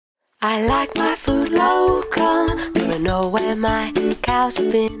I like my food local, gonna know where my cows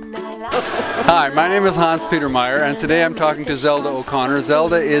have been. Hi, my name is Hans Peter Meyer, and today I'm talking to Zelda O'Connor.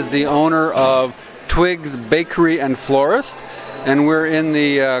 Zelda is the owner of Twigs Bakery and Florist, and we're in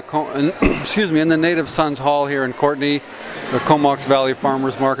the in the Native Sons Hall here in Courtenay, the Comox Valley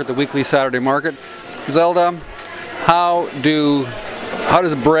Farmers Market, the weekly Saturday market. Zelda, how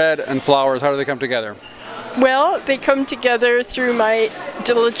does bread and flowers, how do they come together? Well, they come together through my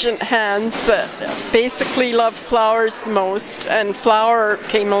diligent hands that basically love flowers most, and flour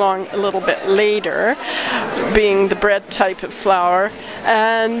came along a little bit later, being the bread type of flour.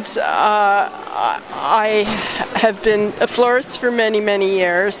 And I have been a florist for many, many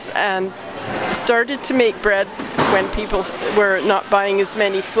years and started to make bread when people were not buying as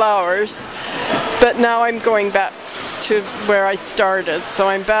many flowers. But now I'm going back to where I started. So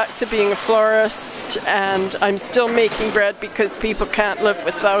I'm back to being a florist, and I'm still making bread because people can't live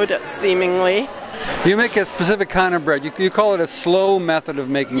without it, seemingly. You make a specific kind of bread. You call it a slow method of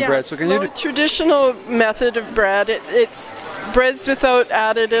making bread. So can you traditional method of bread. It's breads without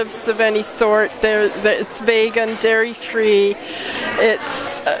additives of any sort. It's vegan, dairy-free.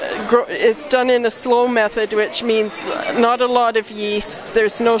 It's done in a slow method, which means not a lot of yeast.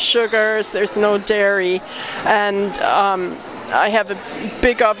 There's no sugars. There's no dairy, and I have a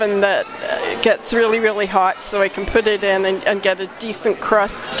big oven that gets really, really hot, so I can put it in and get a decent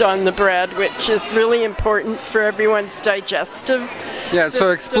crust on the bread, which is really important for everyone's digestive system.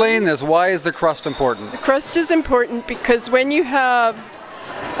 So explain this. Why is the crust important? The crust is important because when you have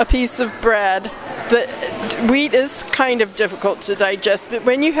a piece of bread, the wheat is kind of difficult to digest, but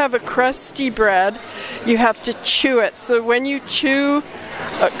when you have a crusty bread, you have to chew it. So when you chew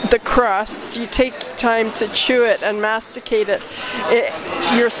the crust, you take time to chew it and masticate it.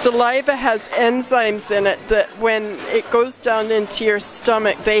 Your saliva has enzymes in it that when it goes down into your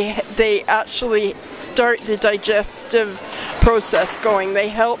stomach, they actually start the digestive process going. They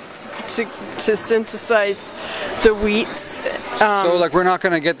help to synthesize the wheats. So like we're not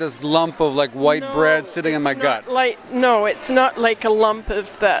going to get this lump of like white bread sitting in my gut? No, it's not like a lump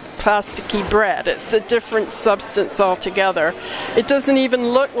of that plasticky bread. It's a different substance altogether. It doesn't even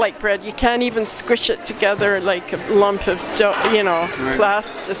look like bread. You can't even squish it together like a lump of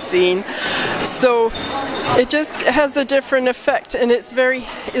plasticine. So it just has a different effect, and it's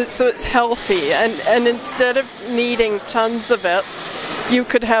healthy. And instead of needing tons of it, you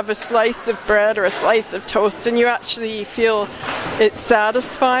could have a slice of bread or a slice of toast, and you actually feel it's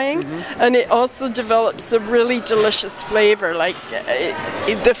satisfying, and it also develops a really delicious flavor. Like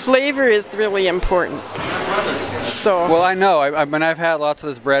the flavor is really important. So well, I know. I've had lots of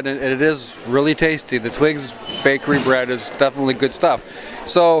this bread, and it is really tasty. The Twigs Bakery bread is definitely good stuff.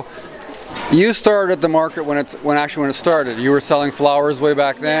 So you started at the market when it started. You were selling flowers way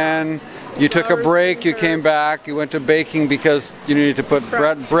back then. You took a break, you came back, you went to baking because you needed to put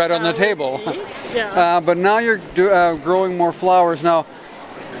bread on the table. Yeah. But now you're growing more flowers. Now,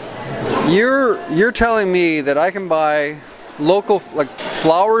 you're telling me that I can buy local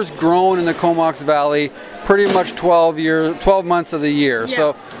flowers grown in the Comox Valley pretty much 12 months of the year.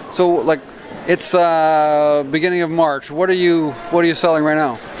 Yeah. So like it's beginning of March. What are you selling right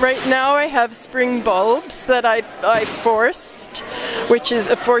now? Right now I have spring bulbs that I forced, which is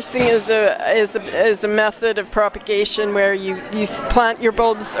forcing is a method of propagation where you plant your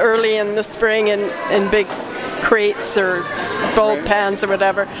bulbs early in the spring in big crates or bulb pans or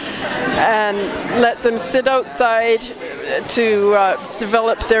whatever, and let them sit outside to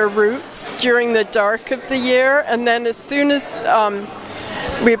develop their roots during the dark of the year, and then as soon as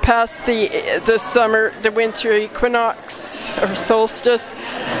we pass the summer, the winter equinox or solstice,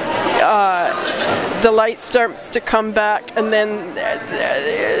 the light starts to come back, and then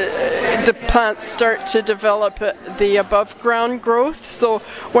the plants start to develop the above ground growth. So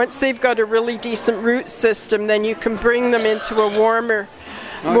once they've got a really decent root system, then you can bring them into a warmer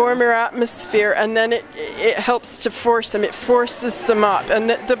atmosphere, and then it helps to force them. It forces them up, and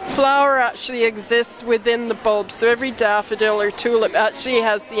the flower actually exists within the bulb. So every daffodil or tulip actually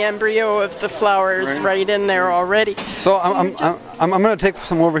has the embryo of the flowers right in there already. So I'm going to take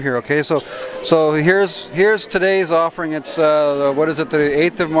some over here. Okay, so here's today's offering. It's what is it? The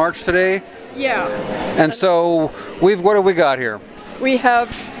 8th of March today. Yeah. And so what have we got here? We have,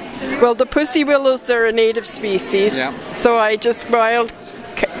 well, the pussy willows are a native species. Yeah. So I just wild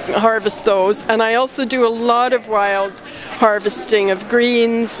harvest those, and I also do a lot of wild harvesting of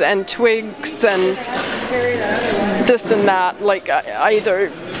greens and twigs and this and that, like either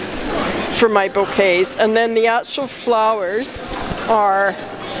for my bouquets. And then the actual flowers are,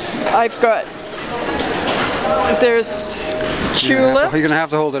 there's Tulip. You're gonna have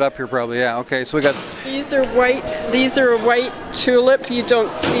to hold it up here, probably. Yeah. Okay. So we got. These are white. These are a white tulip. You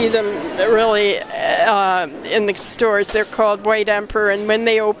don't see them really in the stores. They're called White Emperor, and when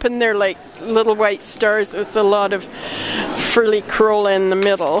they open, they're like little white stars with a lot of frilly corolla in the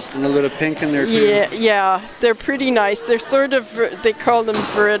middle. A little bit of pink in there too. Yeah, they're pretty nice. They're sort of, they call them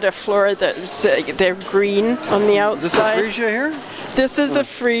Flora. They're green on the outside. Is this a freesia here? This is a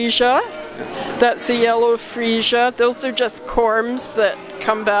freesia. That's a yellow freesia. Those are just corms that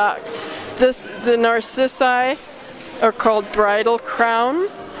come back. The narcissi are called Bridal Crown,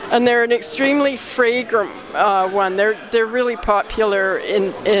 and they're an extremely fragrant one. They're really popular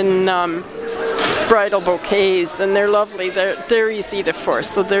in bridal bouquets, and they're lovely. They're easy to force.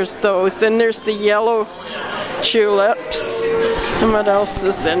 So there's those. Then there's the yellow tulips. And what else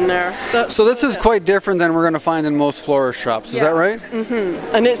is in there? So this is quite different than we're going to find in most florist shops. Is that right?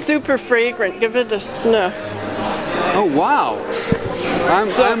 Mm-hmm. And it's super fragrant. Give it a sniff. Oh wow!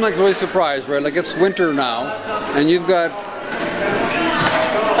 I'm like really surprised, right? Like it's winter now, and you've got.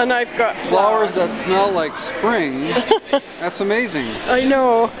 And I've got flowers that smell like spring. That's amazing. I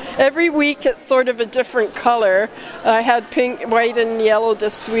know. Every week it's sort of a different color. I had pink, white, and yellow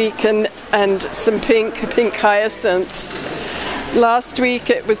this week, and some pink hyacinths. Last week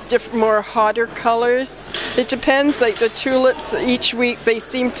it was more hotter colors. It depends, like the tulips, each week they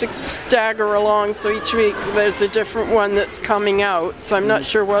seem to stagger along, so each week there's a different one that's coming out. So I'm not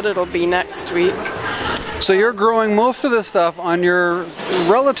sure what it'll be next week. So you're growing most of this stuff on your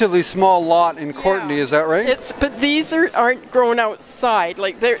relatively small lot in Courtenay, is that right? But these aren't grown outside.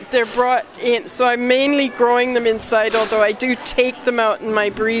 Like they're brought in. So I'm mainly growing them inside, although I do take them out in my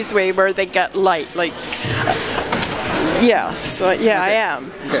breezeway where they get light. Like, okay. I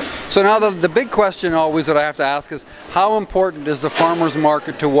am. Okay. So now the big question always that I have to ask is, how important is the farmers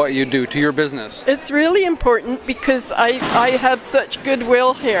market to what you do, to your business? It's really important because I have such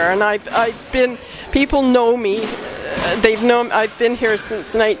goodwill here, and people know me. They've known I've been here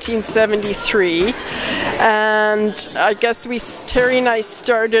since 1973, and I guess Terry and I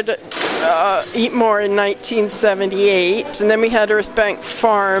started Eat More in 1978, and then we had Earthbank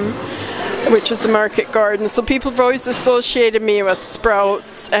Farm, which was a market garden. So people have always associated me with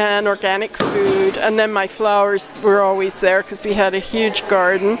sprouts and organic food, and then my flowers were always there because we had a huge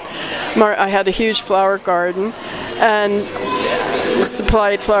garden. I had a huge flower garden, and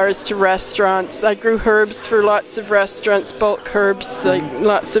supplied flowers to restaurants. I grew herbs for lots of restaurants, bulk herbs, like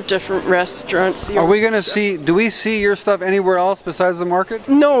lots of different restaurants. Are we going to see? Do we see your stuff anywhere else besides the market?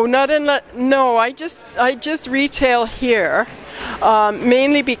 No, I just retail here.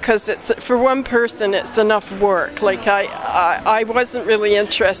 Mainly because it's for one person, it's enough work. Like I wasn't really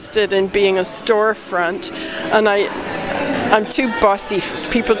interested in being a storefront, and I'm too bossy.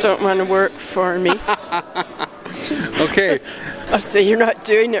 People don't want to work for me. Okay. I say you're not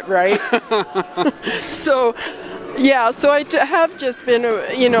doing it right. So I have just been,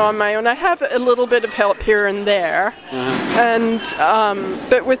 on my own. I have a little bit of help here and there, and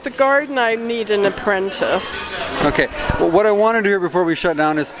but with the garden, I need an apprentice. Okay. Well, what I want to do here before we shut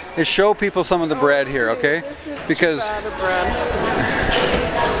down is show people some of the bread here, okay? Because bread.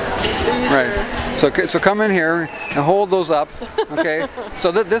 right. So come in here and hold those up, okay?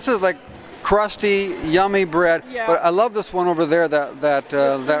 So this is like crusty, yummy bread. Yeah. But I love this one over there.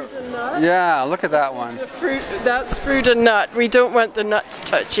 Yeah, look at that one. That's fruit and nut. We don't want the nuts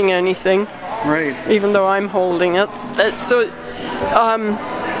touching anything. Right. Even though I'm holding it.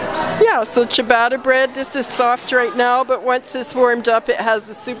 So ciabatta bread. This is soft right now, but once it's warmed up, it has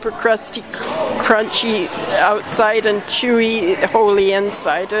a super crusty, crunchy outside and chewy, holy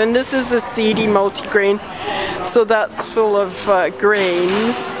inside. And this is a seedy multigrain, so that's full of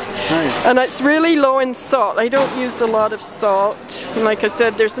grains. Right. And it's really low in salt. I don't use a lot of salt. And like I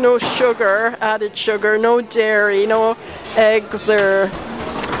said, there's no sugar, added sugar, no dairy, no eggs or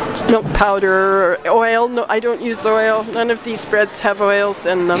milk powder or oil. No, I don't use oil. None of these breads have oils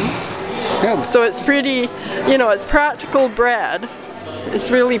in them. Good. So it's pretty, it's practical bread.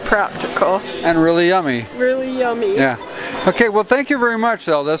 It's really practical. And really yummy. Really yummy. Yeah. Okay, well thank you very much,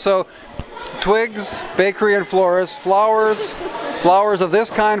 Zelda. So Twigs Bakery and Florist, flowers of this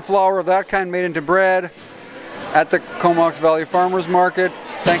kind, flour of that kind made into bread at the Comox Valley Farmers Market.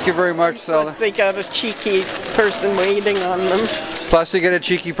 Thank you very much, Zelda. Plus they got a cheeky person waiting on them. Plus you get a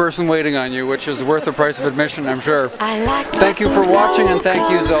cheeky person waiting on you, which is worth the price of admission, I'm sure. Thank you for watching, and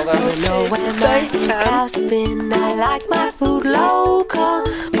thank you, Zelda. Thanks, Sam. I like my food local.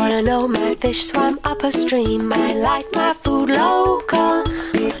 Wanna know my fish swam up a stream. I like my food local.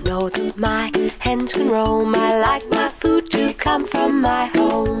 Wanna know that my hens can roam. I like my food to come from my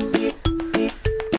home.